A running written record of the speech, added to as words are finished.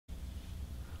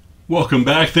Welcome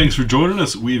back. Thanks for joining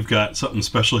us. We've got something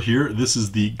special here. This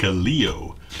is the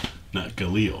Galeo, not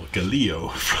Galil,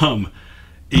 Galeo from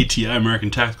ATI, American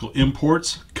Tactical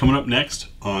Imports, coming up next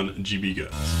on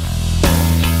GBGuns.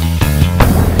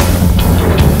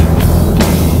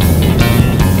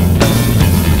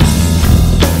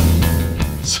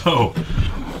 So,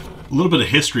 a little bit of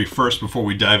history first before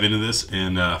we dive into this,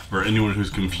 and for anyone who's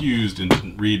confused and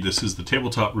didn't read, this is the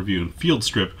tabletop review and field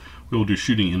strip. We will do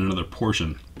shooting in another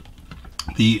portion.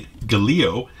 The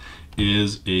Galeo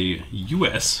is a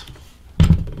US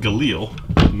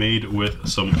Galil made with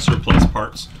some surplus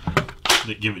parts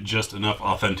that give it just enough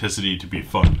authenticity to be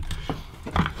fun.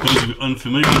 Those of you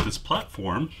unfamiliar with this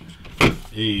platform,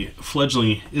 a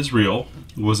fledgling Israel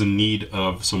was in need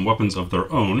of some weapons of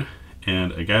their own,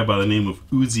 and a guy by the name of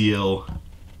Uziel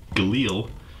Galil,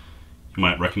 you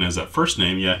might recognize that first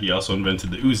name, yeah, he also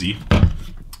invented the Uzi,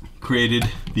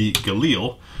 created the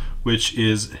Galil, which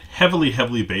is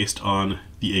heavily based on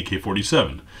the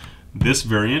AK-47. This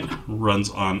variant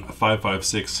runs on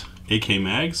 5.56 AK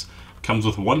mags, comes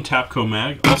with one Tapco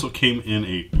mag, also came in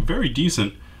a very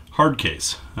decent hard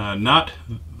case. Not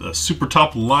the super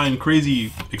top line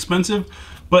crazy expensive,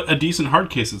 but a decent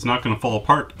hard case that's not going to fall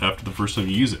apart after the first time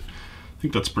you use it. I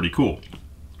think that's pretty cool.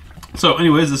 So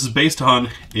anyways, this is based on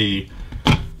a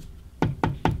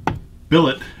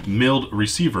billet milled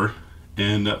receiver,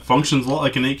 and functions a lot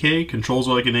like an AK, controls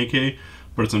like an AK,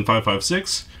 but it's in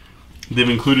 5.56. They've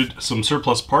included some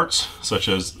surplus parts, such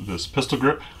as this pistol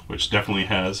grip, which definitely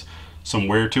has some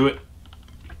wear to it,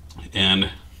 and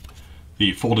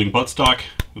the folding buttstock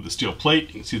with the steel plate.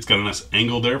 You can see it's got a nice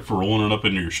angle there for rolling it up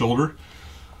into your shoulder.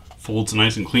 Folds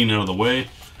nice and clean out of the way.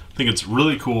 I think it's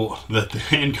really cool that the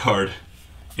handguard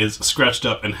is scratched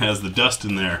up and has the dust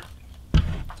in there.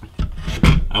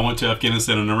 I went to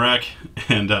Afghanistan and Iraq,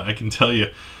 and I can tell you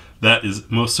that is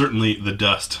most certainly the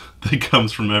dust that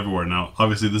comes from everywhere. Now,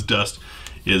 obviously this dust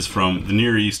is from the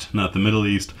Near East, not the Middle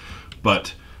East,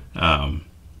 but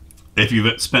if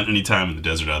you've spent any time in the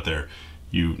desert out there,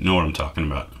 you know what I'm talking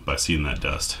about by seeing that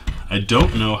dust. I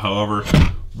don't know, however,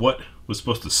 what was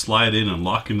supposed to slide in and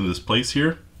lock into this place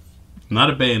here. Not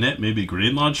a bayonet, maybe a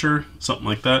grenade launcher, something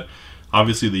like that.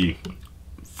 Obviously the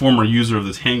former user of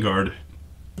this handguard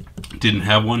didn't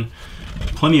have one.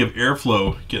 Plenty of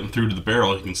airflow getting through to the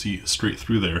barrel. You can see straight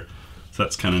through there, so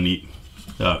that's kind of neat.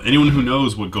 Anyone who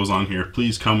knows what goes on here,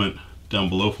 please comment down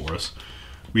below for us.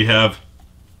 We have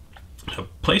a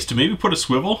place to maybe put a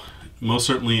swivel, most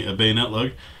certainly a bayonet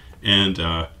lug, and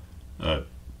a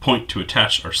point to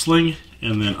attach our sling,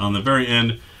 and then on the very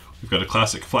end we've got a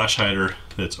classic flash hider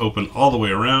that's open all the way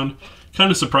around.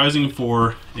 Kind of surprising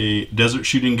for a desert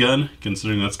shooting gun,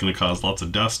 considering that's going to cause lots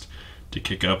of dust to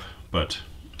kick up, but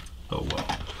oh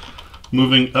well.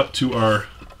 Moving up to our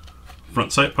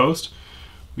front sight post,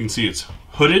 we can see it's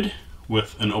hooded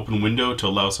with an open window to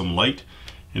allow some light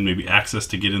and maybe access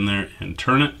to get in there and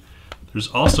turn it. There's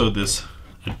also this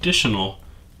additional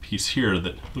piece here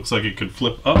that looks like it could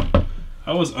flip up.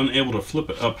 I was unable to flip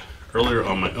it up earlier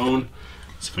on my own.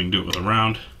 Let's see if I can do it with a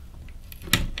round.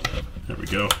 There we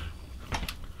go.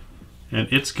 And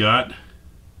it's got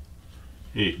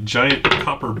a giant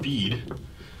copper bead.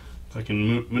 If I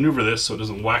can maneuver this so it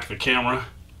doesn't whack the camera.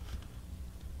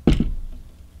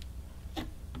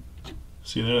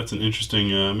 See there, that's an interesting,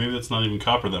 maybe that's not even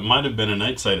copper. That might have been a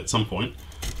night sight at some point.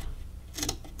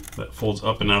 That folds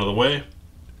up and out of the way.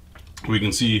 We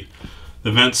can see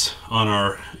the vents on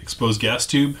our exposed gas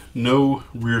tube. No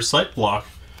rear sight block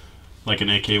like an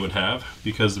AK would have,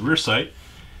 because the rear sight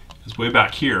is way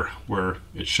back here where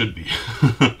it should be.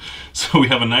 So we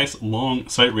have a nice long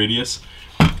sight radius.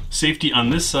 Safety on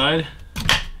this side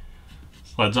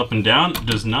slides up and down,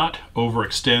 does not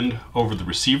overextend over the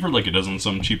receiver like it does on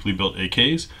some cheaply built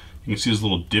AKs. You can see this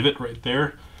little divot right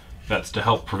there. That's to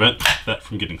help prevent that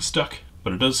from getting stuck,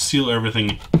 but it does seal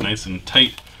everything nice and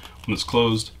tight when it's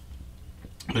closed.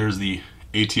 There's the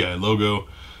ATI logo,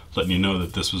 letting you know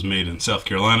that this was made in South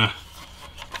Carolina.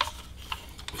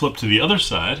 Flip to the other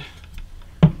side,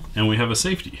 and we have a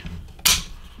safety.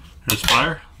 There's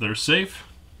fire, there's safe.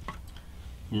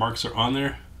 The marks are on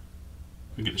there.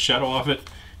 We get the shadow off it,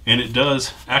 and it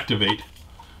does activate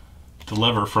the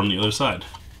lever from the other side.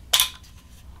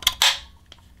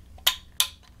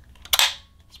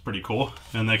 It's pretty cool,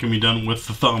 and that can be done with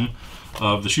the thumb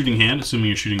of the shooting hand, assuming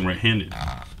you're shooting right-handed.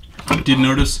 I did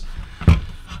notice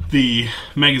the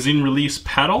magazine release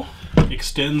paddle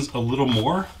extends a little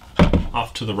more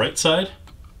off to the right side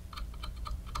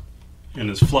and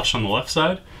is flush on the left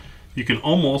side. You can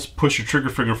almost push your trigger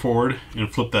finger forward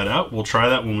and flip that out. We'll try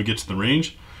that when we get to the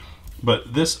range.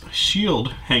 But this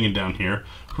shield hanging down here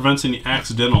prevents any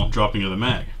accidental dropping of the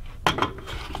mag.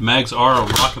 Mags are a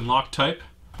rock and lock type,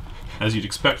 as you'd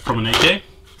expect from an AK.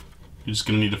 You're just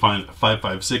going to need to find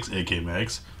 5.56 AK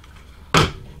mags.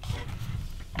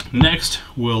 Next,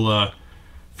 we'll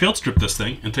field strip this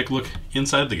thing and take a look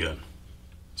inside the gun.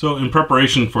 So in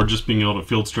preparation for just being able to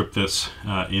field strip this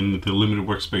in the limited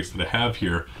workspace that I have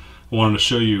here, I wanted to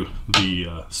show you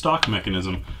the stock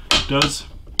mechanism. It does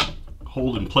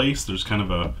hold in place. There's kind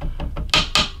of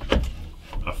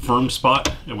a firm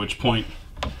spot, at which point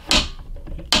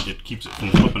it keeps it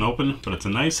from flipping open, but it's a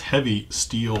nice heavy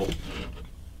steel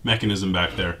mechanism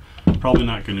back there. Probably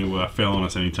not going to fail on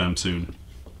us anytime soon.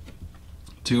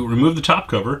 To remove the top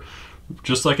cover,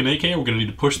 just like an AK, we're going to need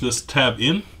to push this tab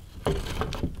in.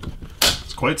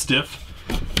 It's quite stiff.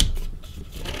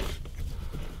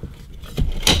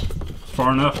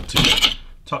 Far enough to get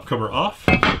top cover off.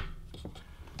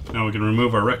 Now we can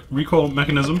remove our recoil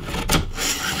mechanism.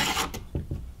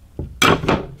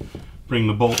 Bring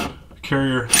the bolt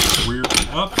carrier rear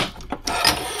up.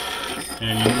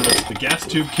 And you notice the gas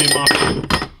tube came off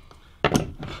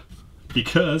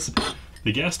because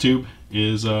the gas tube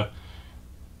is,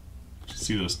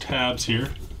 see those tabs here,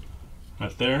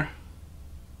 right there?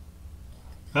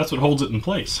 That's what holds it in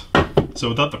place. So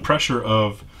without the pressure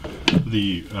of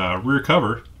the rear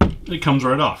cover, it comes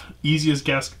right off. Easiest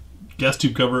gas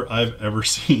tube cover I've ever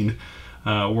seen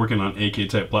working on AK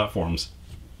type platforms.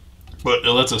 But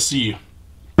it lets us see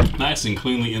nice and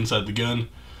cleanly inside the gun.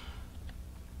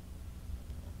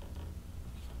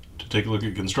 To take a look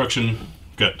at construction,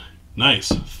 got nice,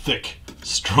 thick,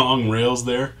 strong rails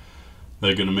there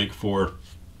that are going to make for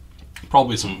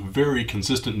probably some very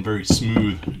consistent and very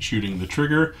smooth shooting. The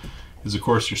trigger is of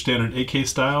course your standard AK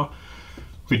style.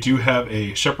 We do have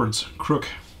a shepherd's crook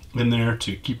in there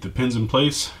to keep the pins in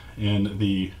place, and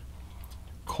the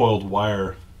coiled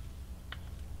wire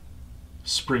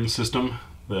spring system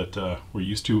that we're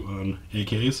used to on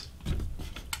AKs.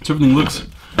 So everything looks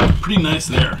pretty nice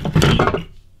there. The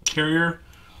carrier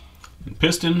and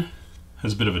piston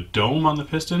has a bit of a dome on the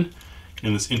piston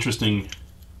and this interesting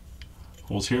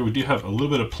holes here. We do have a little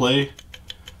bit of play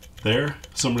there.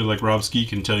 Somebody like Rob Ski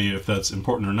can tell you if that's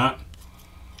important or not.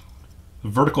 The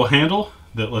vertical handle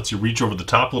that lets you reach over the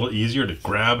top a little easier to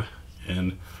grab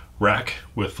and rack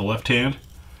with the left hand.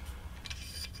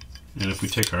 And if we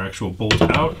take our actual bolt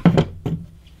out,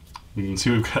 you can see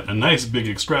we've got a nice big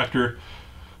extractor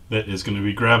that is going to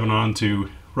be grabbing onto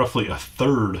roughly a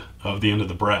third of the end of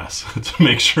the brass to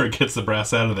make sure it gets the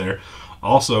brass out of there.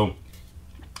 Also,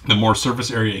 the more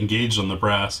surface area engaged on the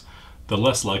brass, the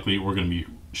less likely we're going to be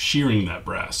shearing that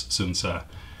brass, since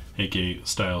AK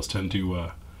styles tend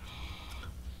to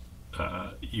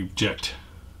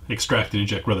extract and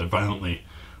eject rather violently.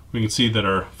 We can see that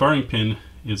our firing pin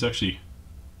is actually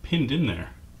pinned in there,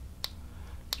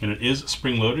 and it is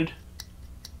spring loaded.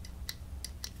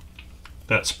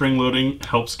 That spring loading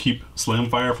helps keep slam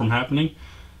fire from happening,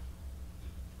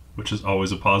 which is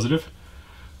always a positive.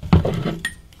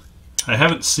 I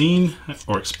haven't seen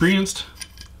or experienced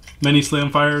many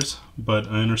slam fires, but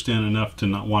I understand enough to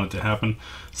not want it to happen.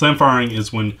 Slam firing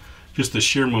is when just the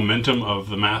sheer momentum of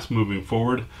the mass moving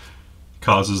forward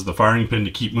causes the firing pin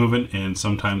to keep moving and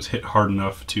sometimes hit hard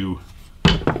enough to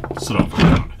sit off the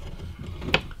ground.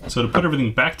 So to put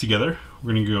everything back together,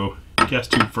 we're going to go gas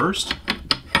tube first,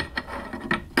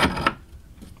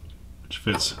 which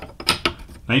fits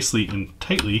nicely and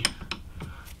tightly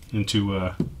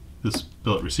into this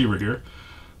billet receiver here.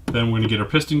 Then we're going to get our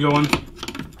piston going.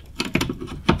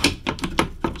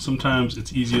 Sometimes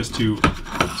it's easiest to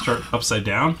start upside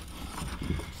down.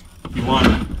 You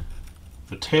want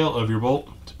the tail of your bolt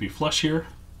to be flush here.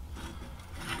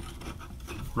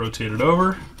 Rotate it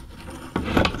over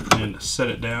and set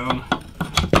it down.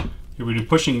 Here we do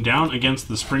pushing down against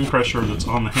the spring pressure that's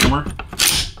on the hammer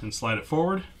and slide it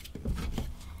forward.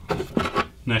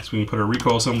 Next we can put our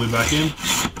recoil assembly back in,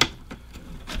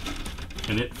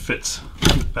 and it fits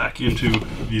back into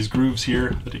these grooves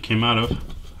here that it came out of.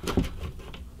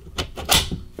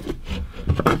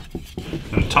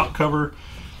 And the top cover,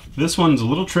 this one's a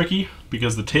little tricky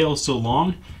because the tail is so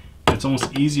long. It's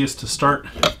almost easiest to start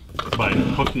by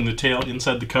hooking the tail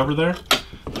inside the cover there,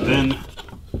 then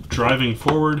driving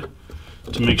forward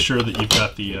to make sure that you've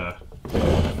got the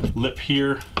lip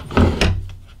here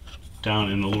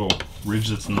down in the little ridge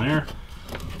that's in there.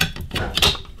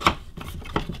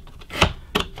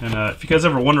 And if you guys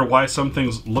ever wonder why some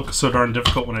things look so darn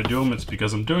difficult when I do them, it's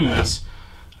because I'm doing this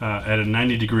at a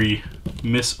 90-degree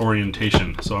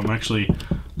misorientation. So I'm actually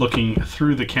looking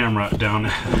through the camera down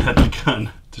at the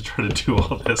gun to try to do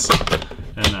all this,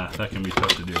 and that can be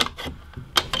tough to do.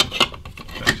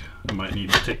 In fact, I might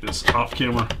need to take this off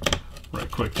camera right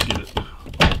quick to get it all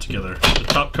together. together. The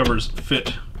top covers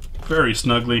fit very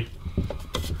snugly.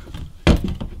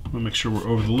 We'll make sure we're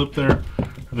over the lip there.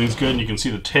 Everything's good, and you can see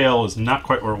the tail is not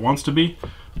quite where it wants to be.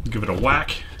 We'll give it a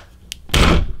whack.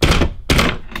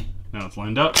 Now it's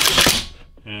lined up,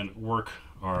 and work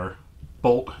our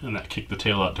bolt, and that kicked the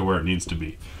tail out to where it needs to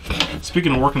be.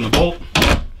 Speaking of working the bolt,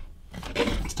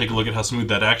 let's take a look at how smooth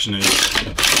that action is.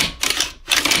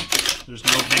 There's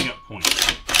no hang up point.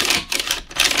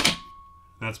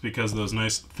 That's because of those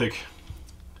nice thick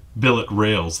billet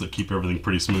rails that keep everything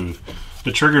pretty smooth.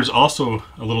 The trigger is also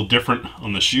a little different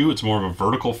on the shoe. It's more of a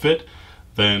vertical fit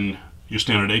than your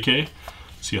standard AK.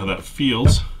 See how that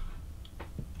feels.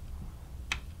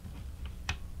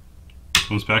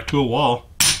 Comes back to a wall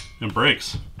and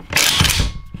breaks.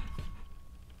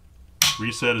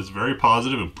 Reset is very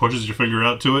positive and pushes your finger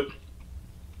out to it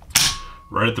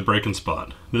right at the breaking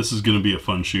spot. This is going to be a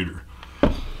fun shooter.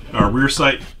 Our rear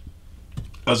sight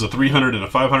has a 300 and a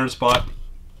 500 spot.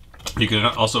 You can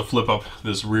also flip up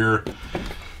this rear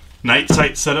night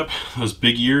sight setup, those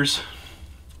big ears,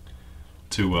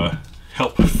 to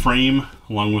help frame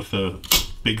along with the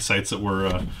big sights that were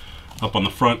up on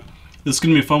the front. This is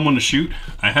going to be a fun one to shoot.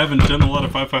 I haven't done a lot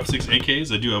of 5.56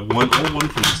 AKs. I do have one old one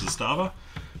from Zastava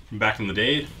from back in the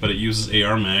day, but it uses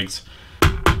AR mags.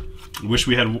 I wish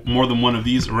we had more than one of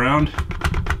these around.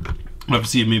 I'll have to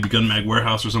see if maybe Gun Mag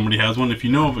Warehouse or somebody has one. If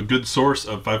you know of a good source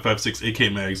of 5.56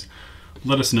 AK mags,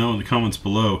 let us know in the comments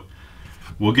below.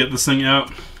 We'll get this thing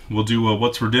out. We'll do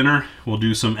what's for dinner. We'll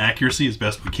do some accuracy as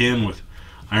best we can with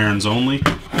irons only.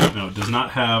 Now, it does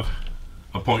not have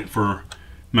a point for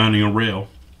mounting a rail,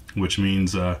 which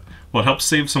means well, it helps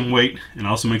save some weight and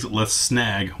also makes it less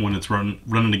snag when it's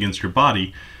running against your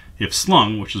body if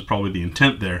slung, which is probably the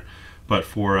intent there. But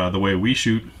for the way we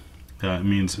shoot, it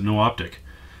means no optic.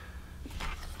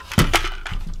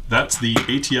 That's the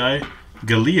ATI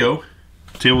Galeo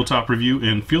tabletop review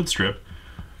and field strip.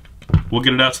 We'll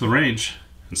get it out to the range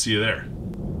and see you there.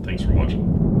 Thanks for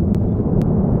watching.